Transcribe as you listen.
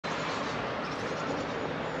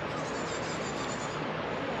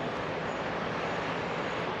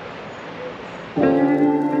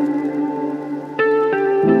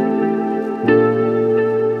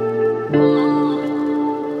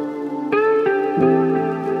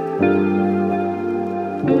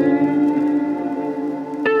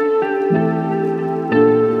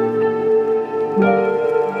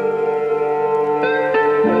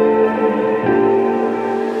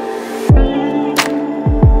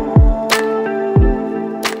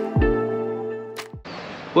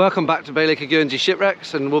Welcome back to Bailiwick of Guernsey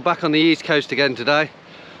Shipwrecks, and we're back on the east coast again today.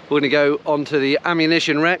 We're going to go onto the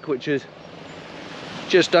ammunition wreck, which is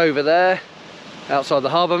just over there outside the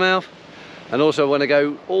harbour mouth, and also want to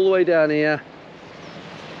go all the way down here,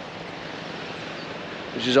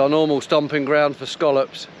 which is our normal stomping ground for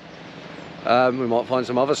scallops. We might find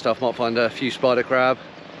some other stuff, might find a few spider crab,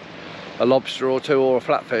 a lobster or two, or a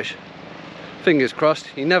flatfish. Fingers crossed,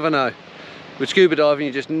 you never know. With scuba diving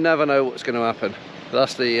you just never know what's going to happen.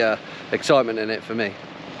 That's the excitement in it for me.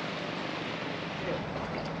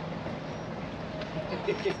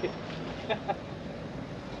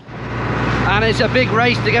 And it's a big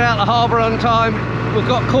race to get out of the harbour on time. We've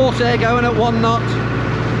got Corsair going at 1 knot,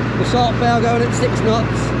 the Salt Bell going at 6 knots.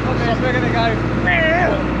 Okay, so we're going to go.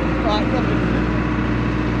 Right,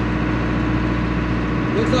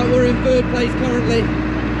 looks like we're in 3rd place currently.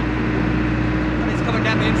 And he's coming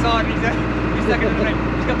down the inside. He's second to me.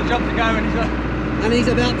 He's got the job to go, and he's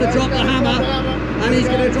about to drop the hammer, and he's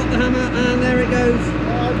going to drop the hammer, and there it goes.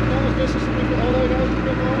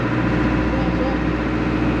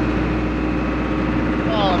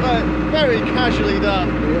 Oh, very casually done.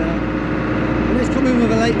 Yeah. And it's coming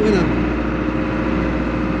with a late winner.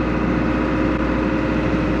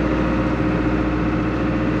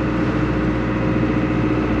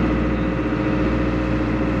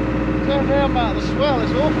 Turn round about the swell,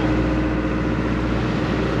 it's awful.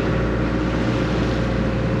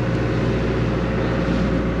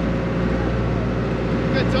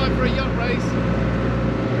 Time for a yacht race.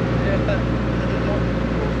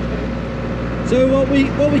 So what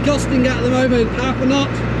we costing at the moment? Half a knot.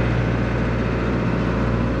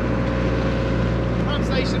 Perhaps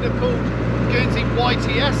they should have called Guernsey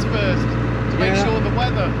YTS first to make sure the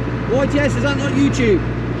weather. YTS, is that not YouTube?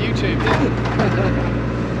 YouTube, yeah.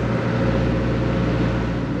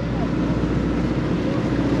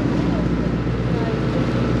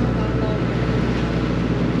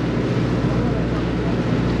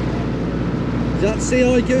 Is that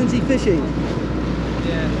CI Guernsey Fishing?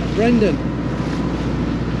 Yeah. Brendan.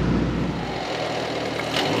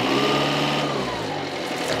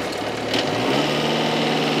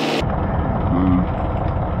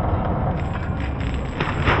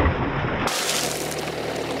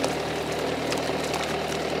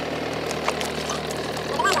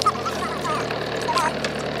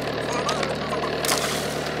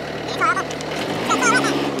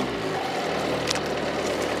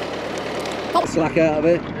 Slack out of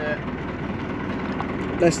it.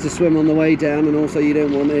 Yeah. Less to swim on the way down, and also you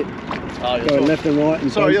don't want it going left and right. And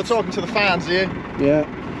sorry, you're talking to the fans here. Yeah.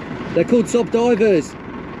 They're called sub divers.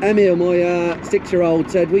 Emil, my 6-year-old,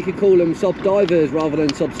 said we could call them sub divers rather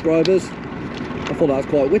than subscribers. I thought that was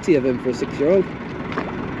quite witty of him for a 6-year-old.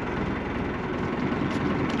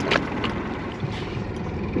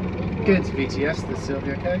 Good, VTS, this will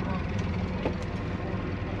be okay.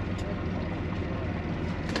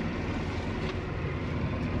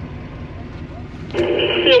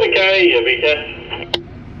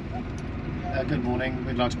 Good morning,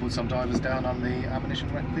 we'd like to put some divers down on the ammunition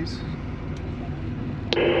wreck, please.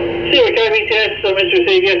 Shipwreck VTS, so Mr.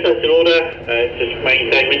 Receive, yes, that's an order. Just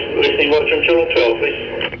maintain listening watch on channel 12, please.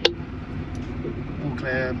 All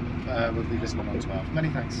clear, we'll be listening on 12. Many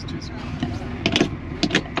thanks, cheers.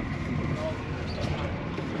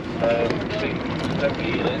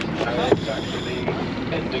 It's actually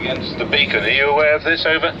pinned against the beacon. Are you aware of this?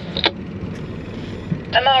 Over.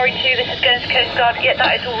 Amari 2, this is Guernsey Coast Guard. Yeah,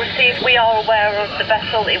 that is all received. We are aware of the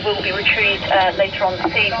vessel. It will be retrieved later on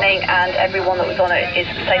this evening, and everyone that was on it is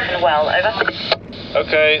safe and well. Over.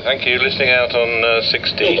 Okay, thank you. Listening out on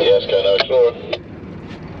 16. Yes, go no Explorer.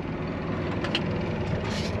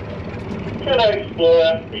 Hello,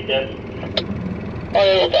 Explorer. Yes. Oh,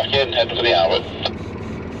 yeah, we're back in. Head for the Outboard.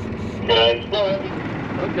 Good Explorer.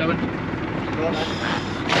 I'm going.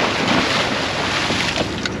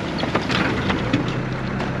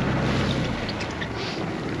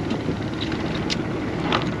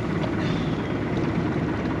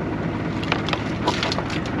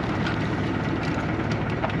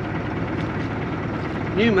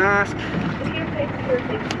 New mask.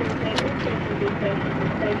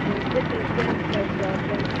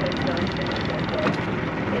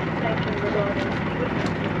 Information regarding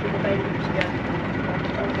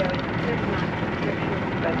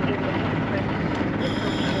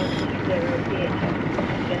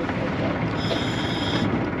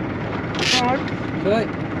Okay.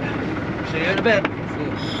 See you in a bit.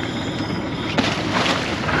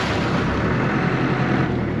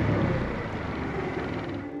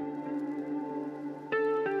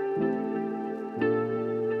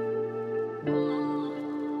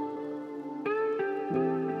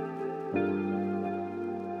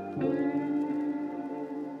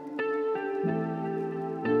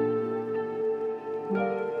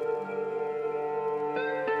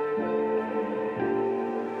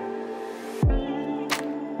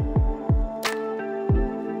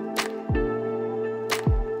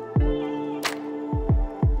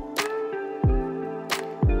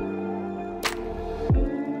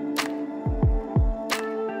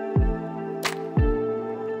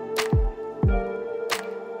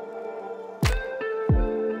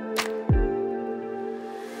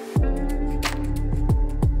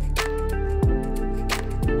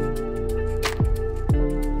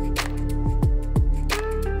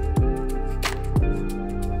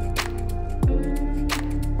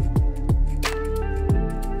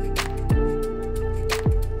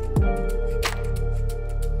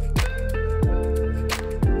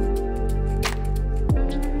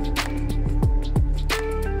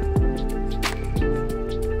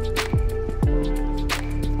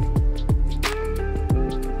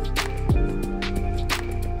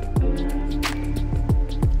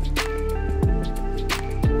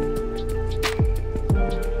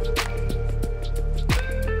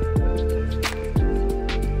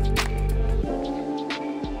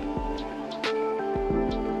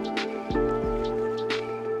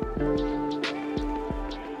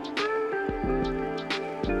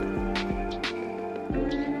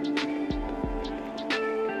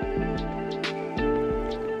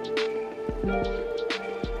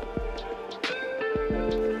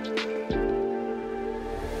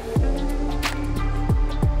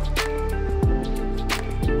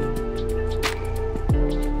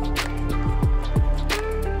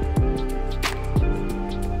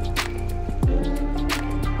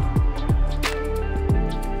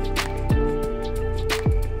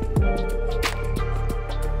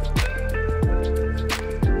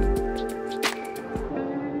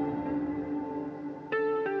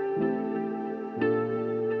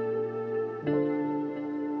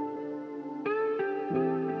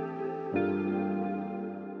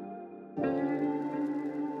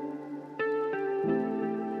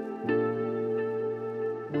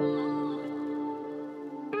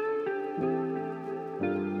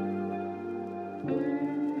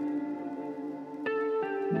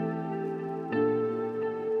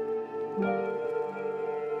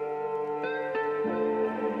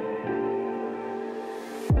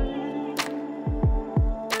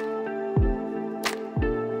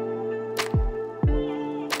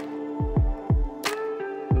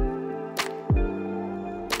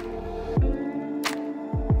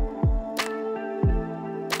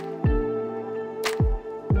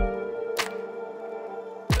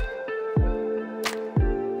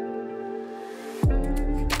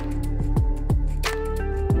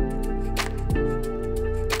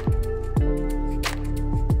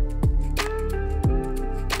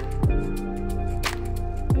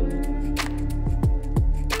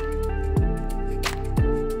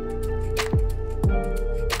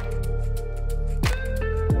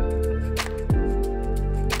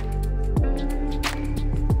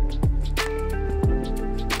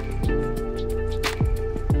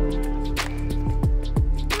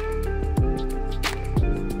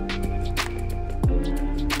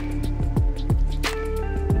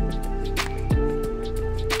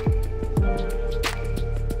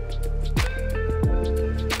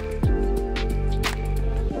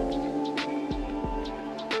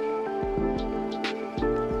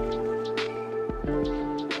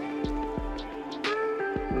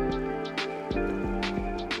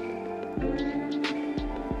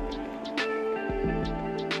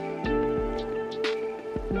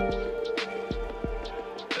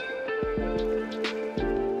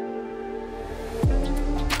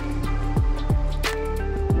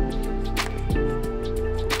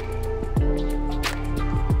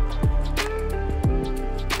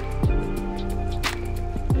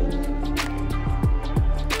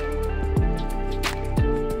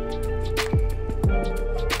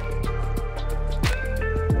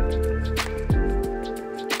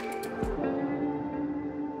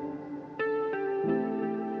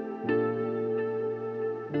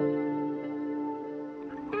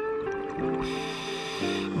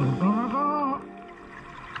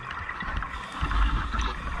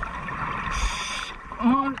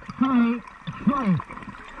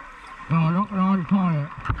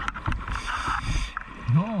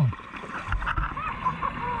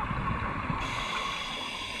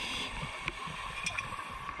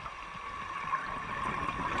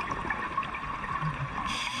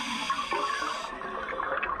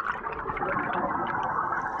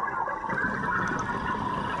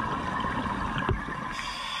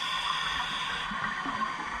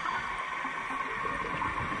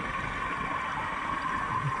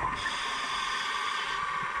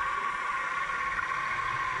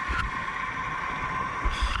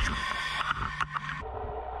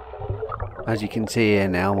 As you can see here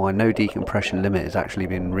now, my no decompression limit has actually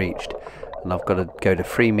been reached, and I've got to go to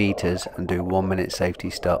 3 meters and do 1 minute safety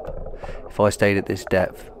stop. If I stayed at this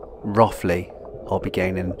depth, roughly I'll be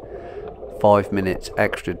gaining 5 minutes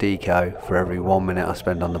extra deco for every 1 minute I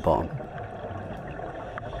spend on the bottom.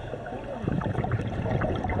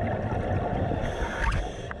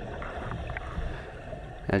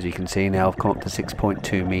 As you can see now, I've come up to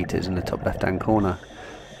 6.2 meters in the top left hand corner.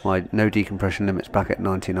 My no decompression limit's back at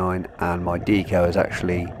 99 and my deco has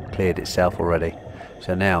actually cleared itself already.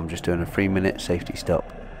 So now I'm just doing a 3 minute safety stop.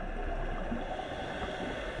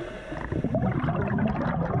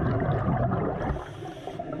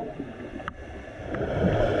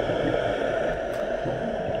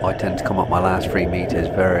 I tend to come up my last 3 meters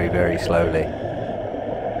very, very slowly.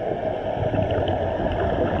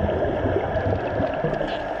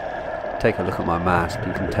 Take a look at my mask,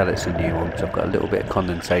 you can tell it's a new one because I've got a little bit of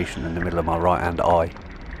condensation in the middle of my right hand eye.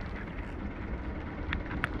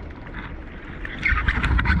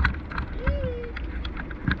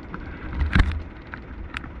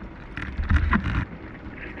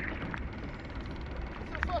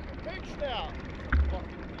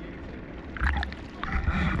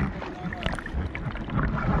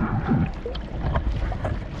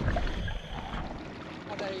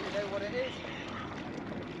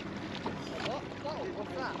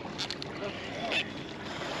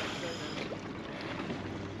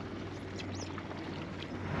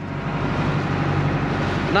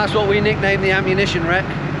 And that's what we nicknamed the ammunition wreck.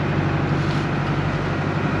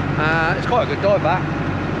 It's quite a good dive back.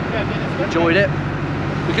 Yeah, enjoyed it.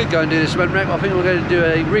 We could go and do the cement wreck, but I think we're going to do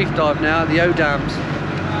a reef dive now at the O Dams,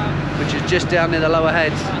 which is just down near the lower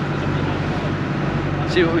heads.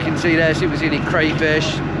 See what we can see there, see if we see any crayfish,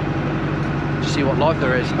 just see what life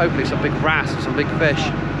there is. Hopefully some big wrasse, some big fish.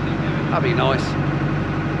 That'd be nice.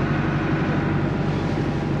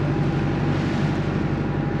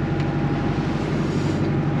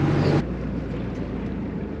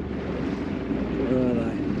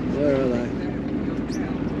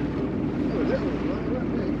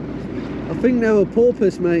 I think they were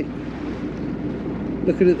porpoise, mate.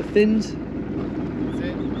 Looking at the fins. That's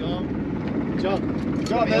it, John,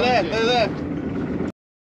 they're there, they're there.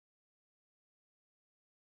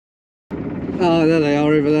 Oh, there they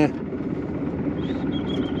are over there.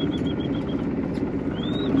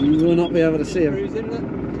 You will not be able to see them.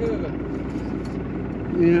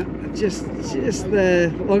 Yeah, just there,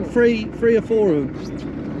 like three or four of them.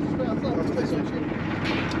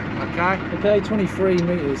 Okay, 23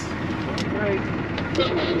 metres.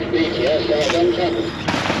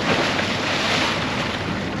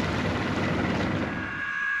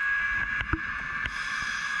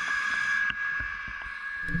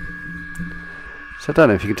 So I don't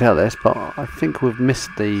know if you can tell this, but I think we've missed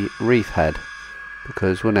the reef head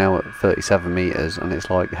because we're now at 37 metres and it's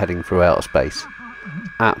like heading through outer space.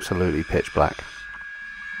 Absolutely pitch black.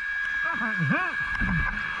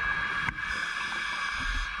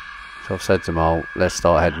 So I've said to them, oh, let's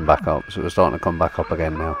start heading back up. So we're starting to come back up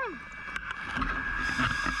again now.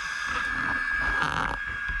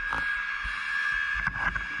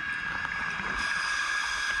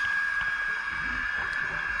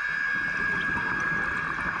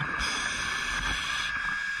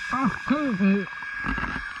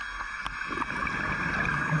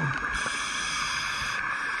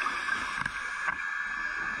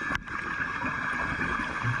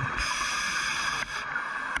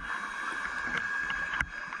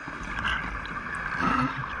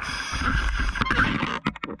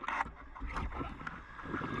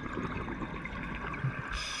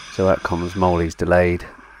 So out comes Molly's delayed.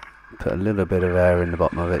 Put a little bit of air in the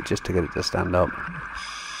bottom of it just to get it to stand up.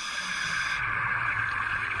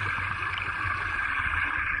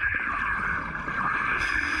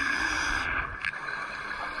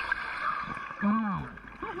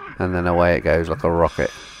 And then away it goes like a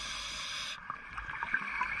rocket.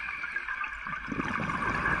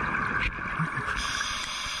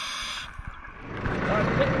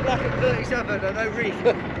 I'm black at 37 and no reef.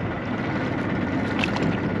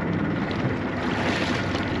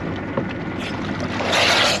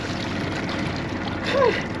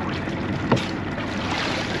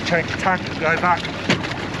 Change the tack and go back.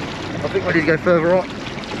 I think we need to go further up.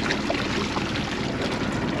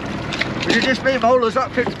 Did you just beat molars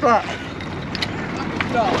up pitch black?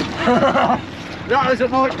 No. That was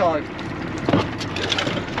at night time.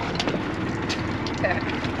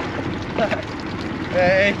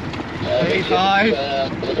 Hey, 35,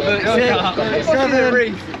 36,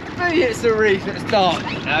 37. Maybe it's the reef, it's dark.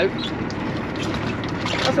 No.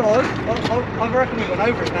 That's alright. I reckon we went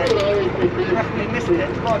over it, mate. I reckon we missed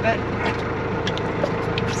it quite a bit.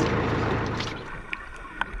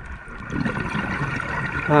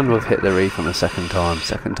 And we've hit the reef on the second time.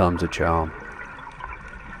 Second time's a charm.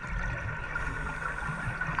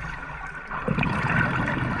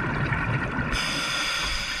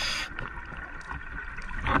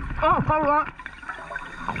 Oh, hold on.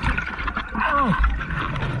 Oh.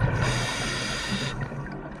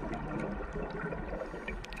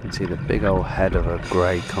 You can see the big old head of a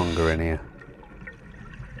grey conger in here.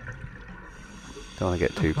 Don't want to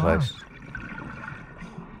get too close.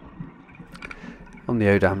 On the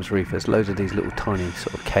Odams Reef there's loads of these little tiny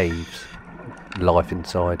sort of caves. Life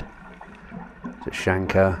inside. There's a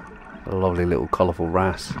shanker, a lovely little colourful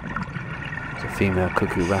wrasse. There's a female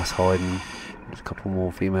cuckoo wrasse hiding. There's a couple more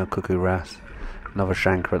female cuckoo wrasse. Another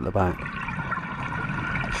shanker at the back.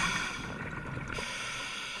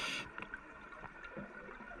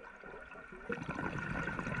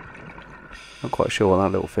 Not quite sure what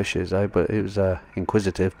that little fish is though, but it was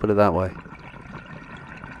inquisitive, put it that way.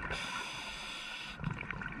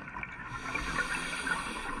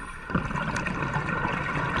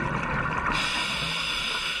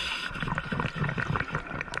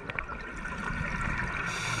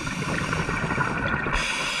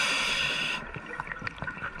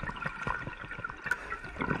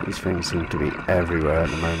 These things seem to be everywhere at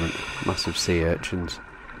the moment. Massive sea urchins.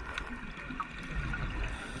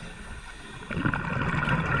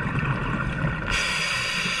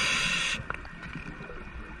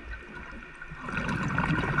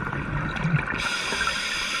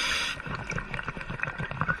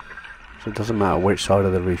 So it doesn't matter which side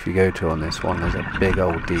of the reef you go to on this one, there's a big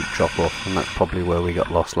old deep drop off, and that's probably where we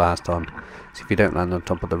got lost last time. So if you don't land on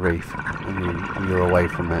top of the reef and you're away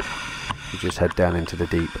from it, you just head down into the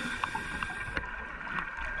deep.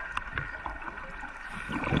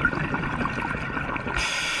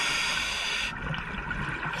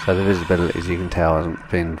 So the visibility, as you can tell, hasn't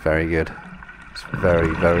been very good. It's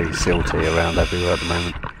very, very silty around everywhere at the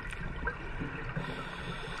moment.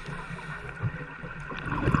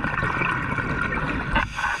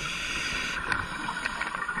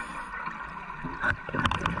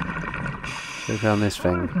 So we found this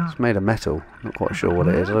thing. It's made of metal. Not quite sure what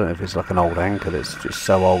it is. I don't know if it's like an old anchor that's just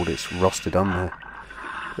so old it's rusted on there.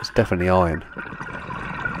 It's definitely iron.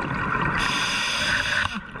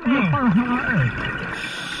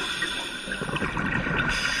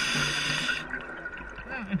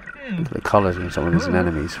 Look at the colours in some of these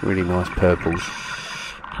anemones. Really nice purples.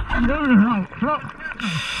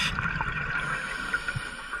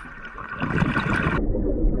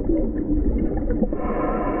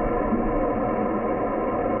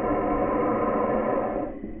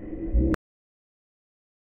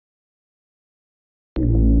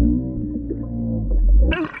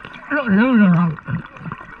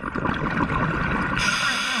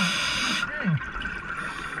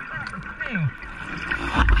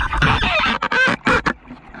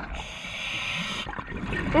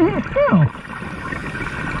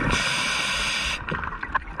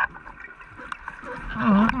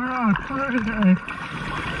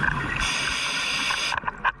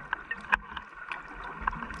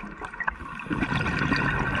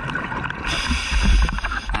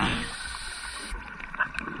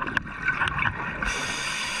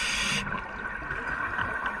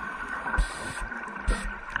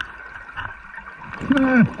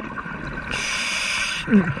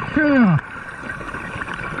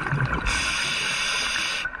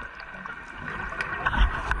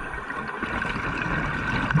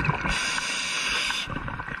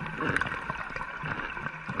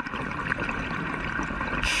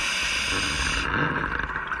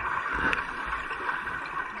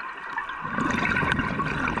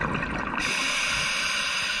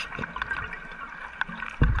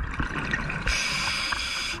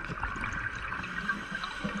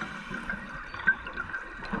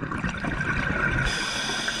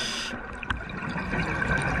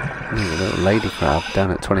 A little lady crab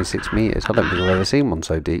down at 26 metres. I don't think I've ever seen one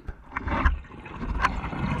so deep.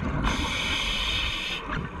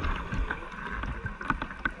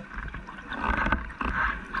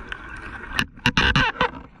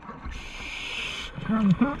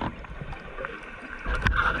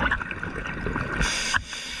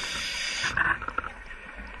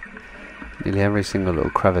 Nearly every single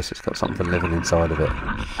little crevice has got something living inside of it.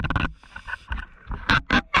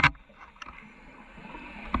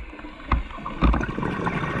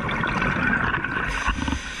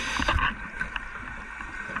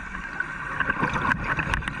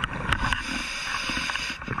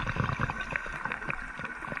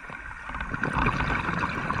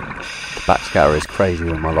 Backscatter is crazy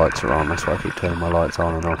when my lights are on, that's why I keep turning my lights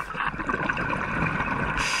on and off.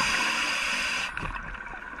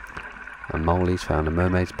 And Molly's found a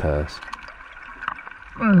mermaid's purse.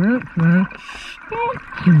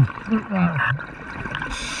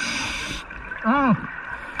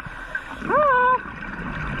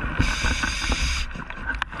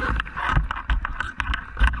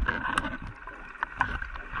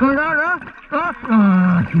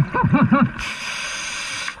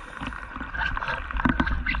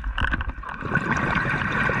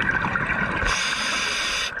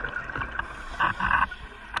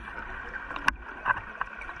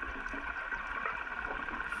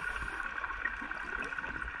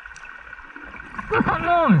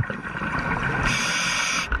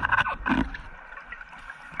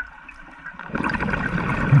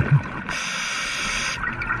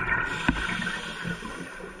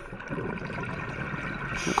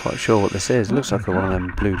 Not quite sure what this is. It looks like one of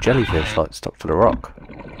them blue jellyfish, like stuck to the rock.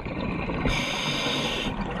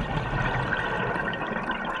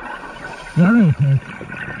 Jellyfish.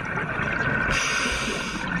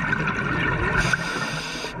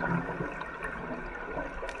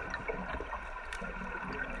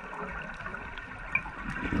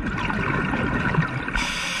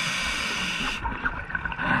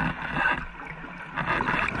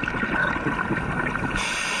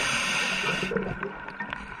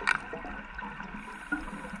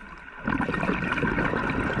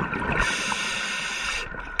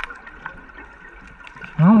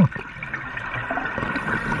 Oh.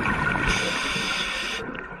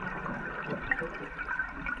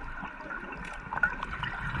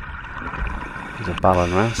 There's a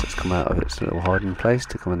ballan wrasse that's come out of its little hiding place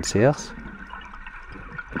to come and see us.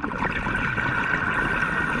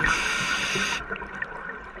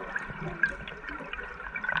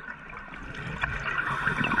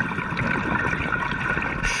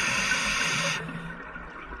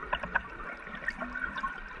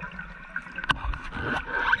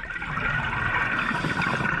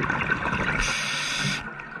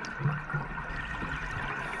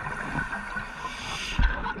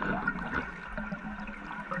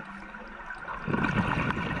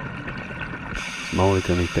 Molly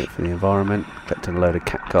doing his bit for the environment, collecting a load of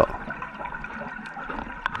catgut.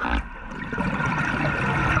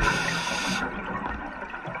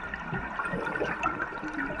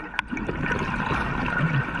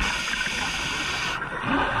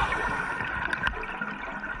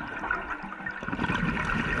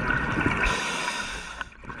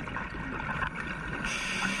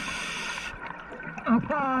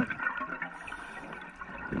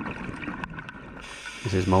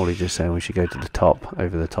 This is Molly just saying we should go to the top,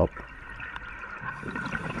 over the top.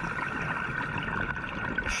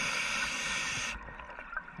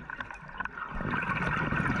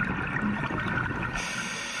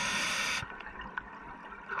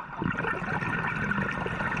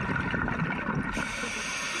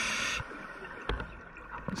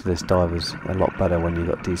 So this dive is a lot better when you've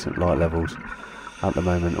got decent light levels. At the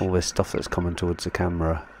moment, all this stuff that's coming towards the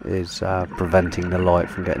camera is preventing the light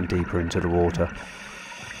from getting deeper into the water.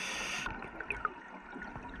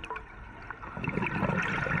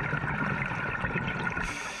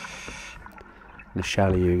 The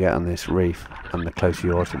shallower you get on this reef and the closer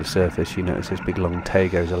you are to the surface, you notice this big long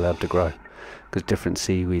tago is allowed to grow, because different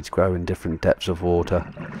seaweeds grow in different depths of water.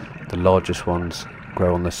 The largest ones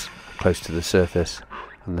grow on this close to the surface,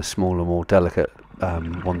 and the smaller, more delicate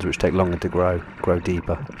ones which take longer to grow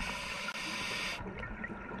deeper.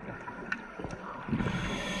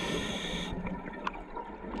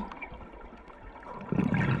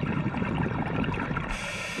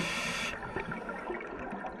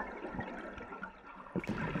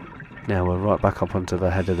 Now we're right back up onto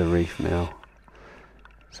the head of the reef now,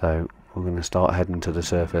 so we're going to start heading to the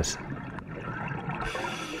surface.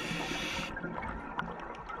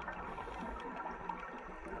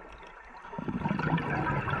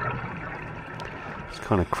 It's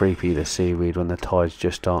kind of creepy, the seaweed, when the tide's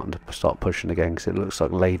just starting to start pushing again, because it looks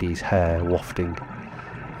like ladies' hair wafting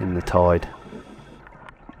in the tide.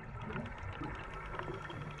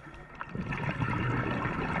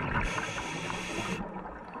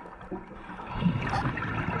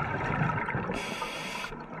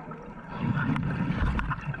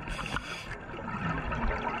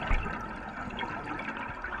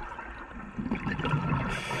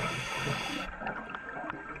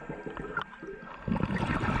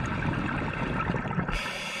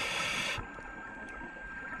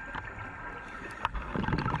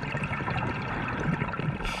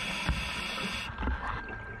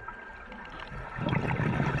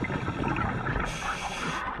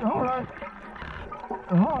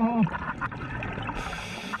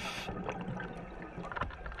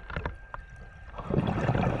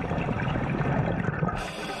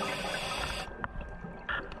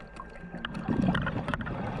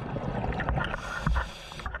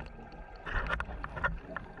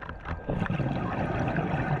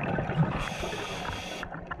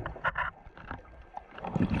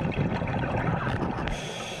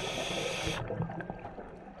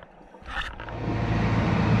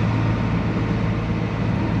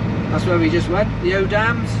 That's where we just went, the O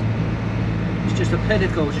Dams. It's just a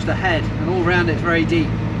pinnacle, just a head, and all round it's very deep.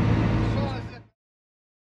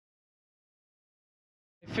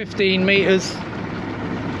 15 metres.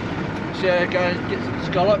 So go and get some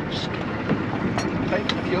scallops. Take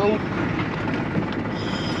the fuel.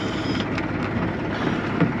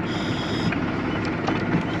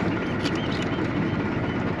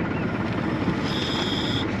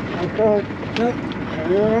 Okay. Yep.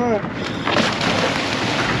 You're right.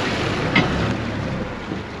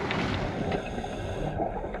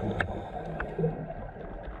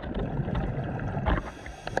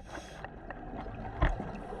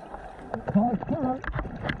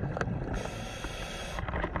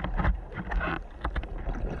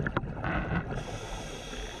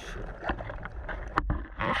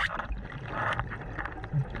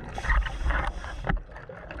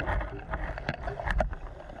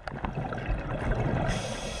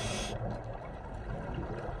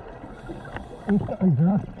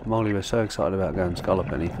 Molly was so excited about going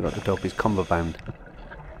scalloping, he forgot to top his cummerbund.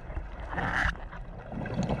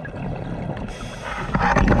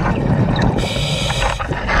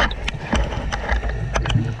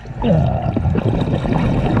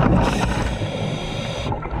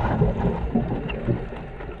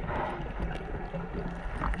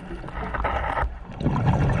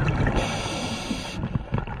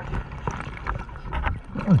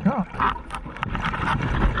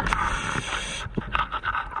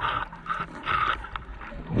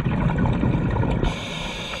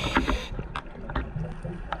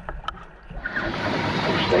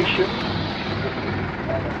 Station.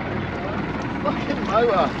 Fucking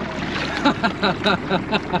motor.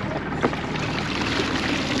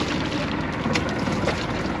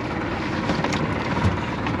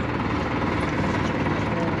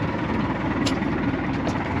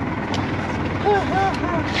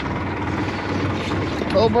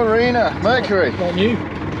 Old Marina, Mercury. Not new.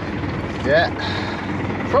 Yeah.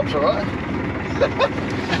 Props alright.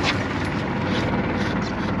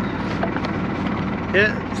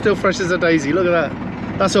 Yeah, still fresh as a daisy. Look at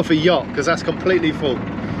that. That's off a yacht because that's completely full.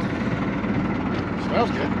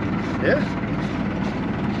 Smells good. Yeah.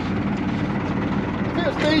 If it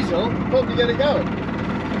was diesel, probably get it going.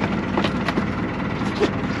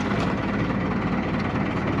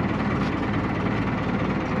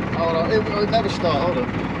 Hold on, it never start. Hold on.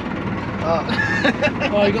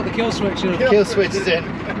 Ah. Oh, you got the kill switch in. Kill switch is in.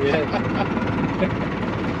 Yeah.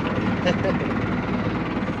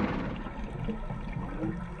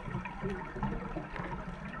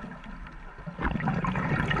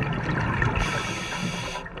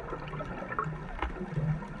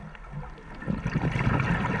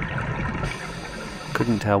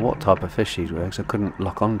 Couldn't tell what type of fish these were because I couldn't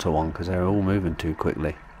lock onto one because they were all moving too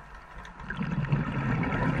quickly.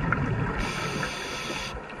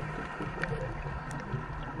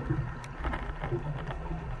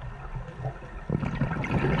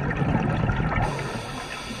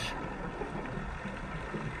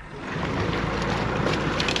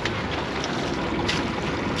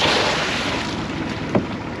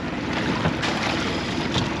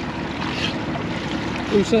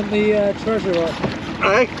 Who sent the treasure up?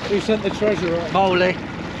 Hey? Who sent the treasure up? Molly.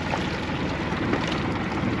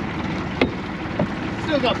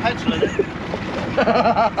 Still got petrol in it.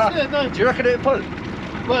 Still, no. Do you reckon it'd pull?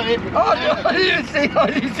 Well, it, Oh, I didn't see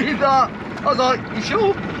that. I was like, you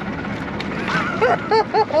sure?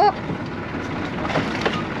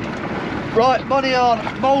 Right, money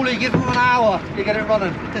on. Molly, give them an hour. You get it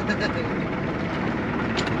running.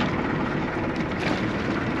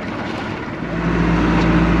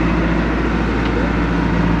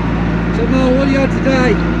 So, Mo, what do you had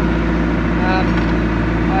today?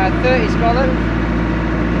 I had 30 scallops,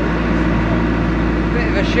 a bit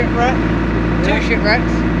of a shipwreck, two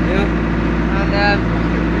shipwrecks, Yeah. and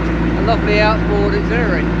a lovely outboard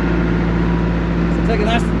auxiliary. So take it,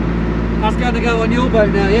 that's going to go on your boat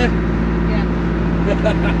now, yeah? Yeah.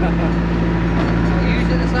 I'll use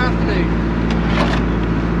it this afternoon.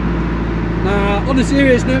 Now, on a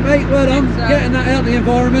serious note, mate, well done, It's, getting that out in the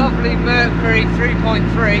environment. Lovely Mercury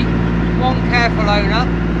 3.3, one careful owner,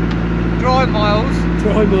 dry miles,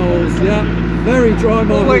 Dry miles, yeah. Very dry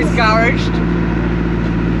miles. always garaged.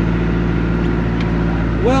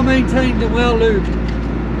 Well maintained and well lubed.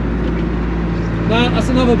 Now, that's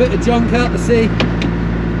another bit of junk out to sea.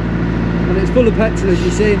 And it's full of petrol, as you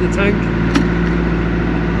see in the tank.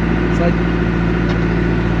 So,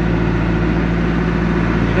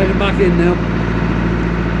 heading back in now.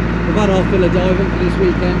 We've had our fill of diving for this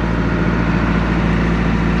weekend.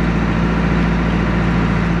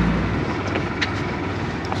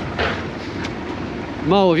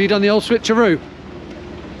 Mo, have you done the old switcheroo?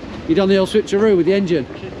 You done the old switcheroo with the engine?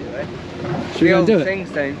 Should do it. Should we go and do it? Things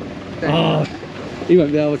don't. Oh, he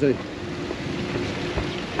won't be able to.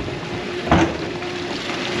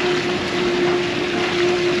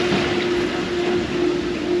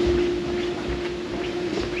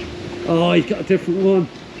 Oh, he's got a different one.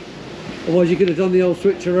 Otherwise you could have done the old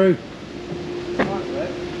switcheroo.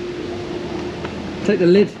 Take the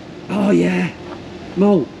lid. Oh yeah.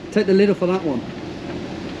 Mo, take the lid off of that one.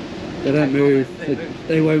 They don't move.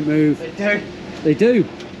 They won't move. They do. They do.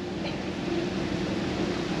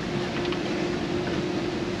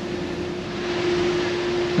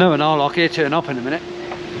 No, and I'll here turn up in a minute.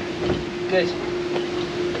 Good.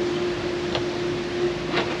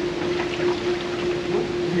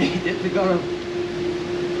 Need it to go.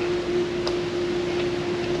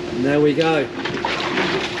 And there we go.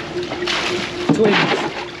 Twins.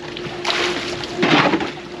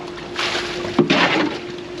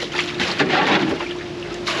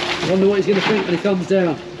 I wonder what he's going to think when he comes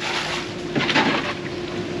down.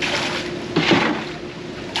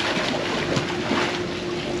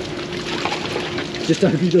 Just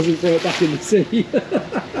hope he doesn't throw it back in the sea.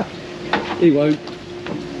 He won't.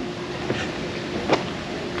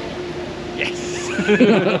 Yes.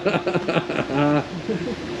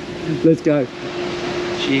 Let's go.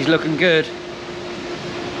 She's looking good.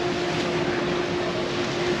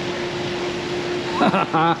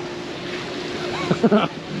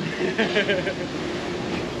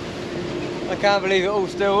 I can't believe it all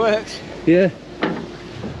still works. Yeah.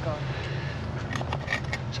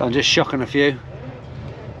 So I'm just shocking a few.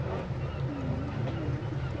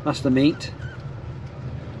 That's the meat.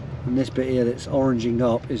 And this bit here that's oranging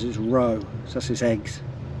up is its roe. So that's its eggs.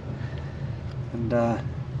 And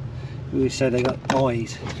we always say they got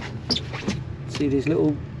eyes. See these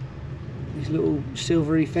little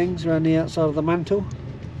silvery things around the outside of the mantle?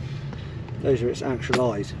 Those are its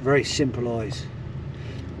actual eyes. Very simple eyes.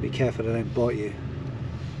 Be careful they don't bite you.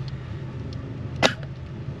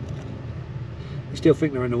 They still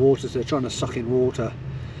think they're in the water, so they're trying to suck in water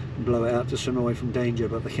and blow it out to swim away from danger,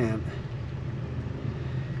 but they can't.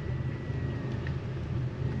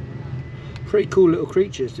 Pretty cool little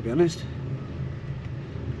creatures, to be honest.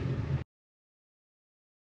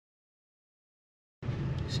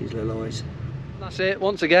 See his little eyes. That's it,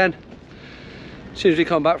 once again. As soon as we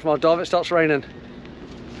come back from our dive, it starts raining.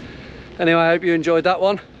 Anyway, I hope you enjoyed that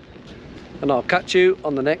one, and I'll catch you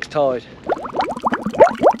on the next tide.